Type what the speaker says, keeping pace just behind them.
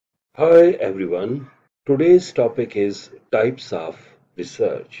Hi everyone. Today's topic is types of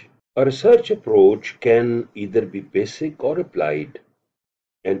research. A research approach can either be basic or applied,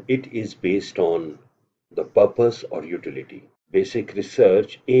 and it is based on the purpose or utility. Basic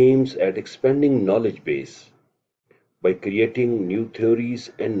research aims at expanding knowledge base by creating new theories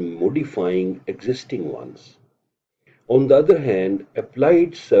and modifying existing ones. On the other hand,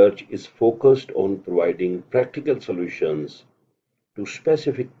 applied research is focused on providing practical solutions to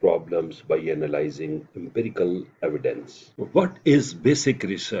specific problems by analyzing empirical evidence. What is basic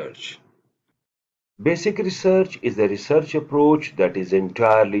research? Basic research is a research approach that is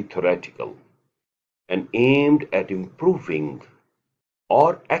entirely theoretical and aimed at improving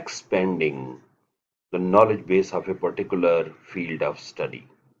or expanding the knowledge base of a particular field of study.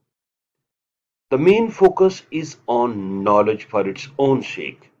 The main focus is on knowledge for its own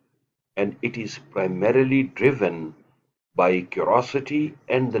sake, and it is primarily driven by curiosity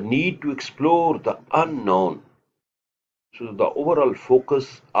and the need to explore the unknown. So the overall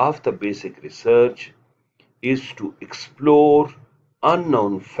focus of the basic research is to explore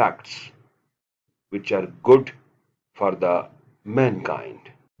unknown facts which are good for the mankind.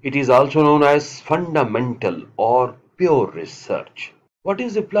 It is also known as fundamental or pure research. What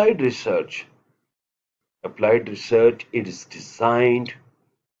is applied research? Applied research is designed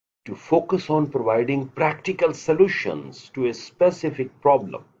to focus on providing practical solutions to a specific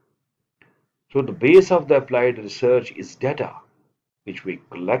problem. So the base of the applied research is data, which we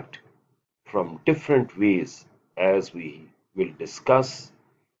collect from different ways as we will discuss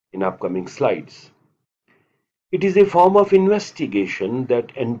in upcoming slides. It is a form of investigation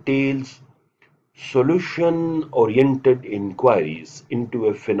that entails solution-oriented inquiries into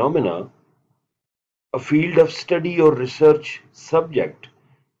a phenomena, a field of study or research subject,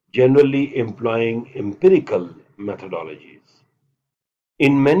 generally employing empirical methodologies.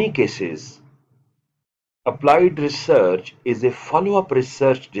 In many cases, applied research is a follow-up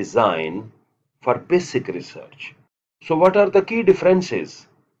research design for basic research. So what are the key differences?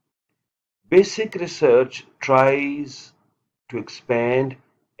 Basic research tries to expand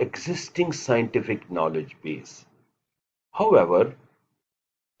existing scientific knowledge base. However,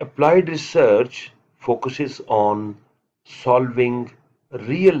 applied research focuses on solving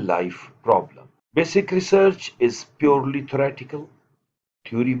real-life problems. Basic research is purely theoretical,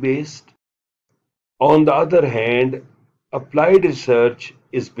 theory-based. On the other hand, applied research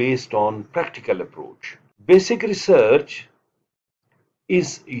is based on practical approach. Basic research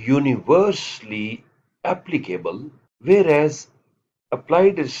is universally applicable, whereas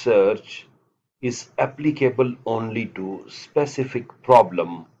applied research is applicable only to specific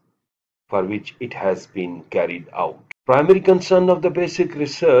problem for which it has been carried out. Primary concern of the basic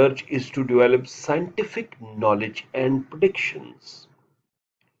research is to develop scientific knowledge and predictions.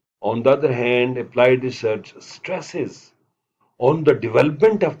 On the other hand, applied research stresses on the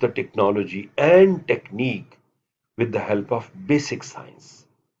development of the technology and technique with the help of basic science.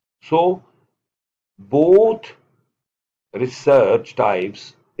 So, both research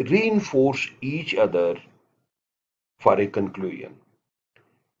types reinforce each other for a conclusion.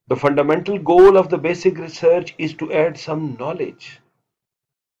 The fundamental goal of the basic research is to add some knowledge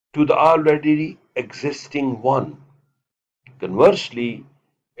to the already existing one. Conversely,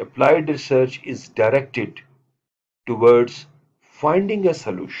 applied research is directed towards finding a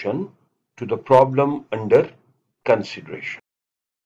solution to the problem under consideration.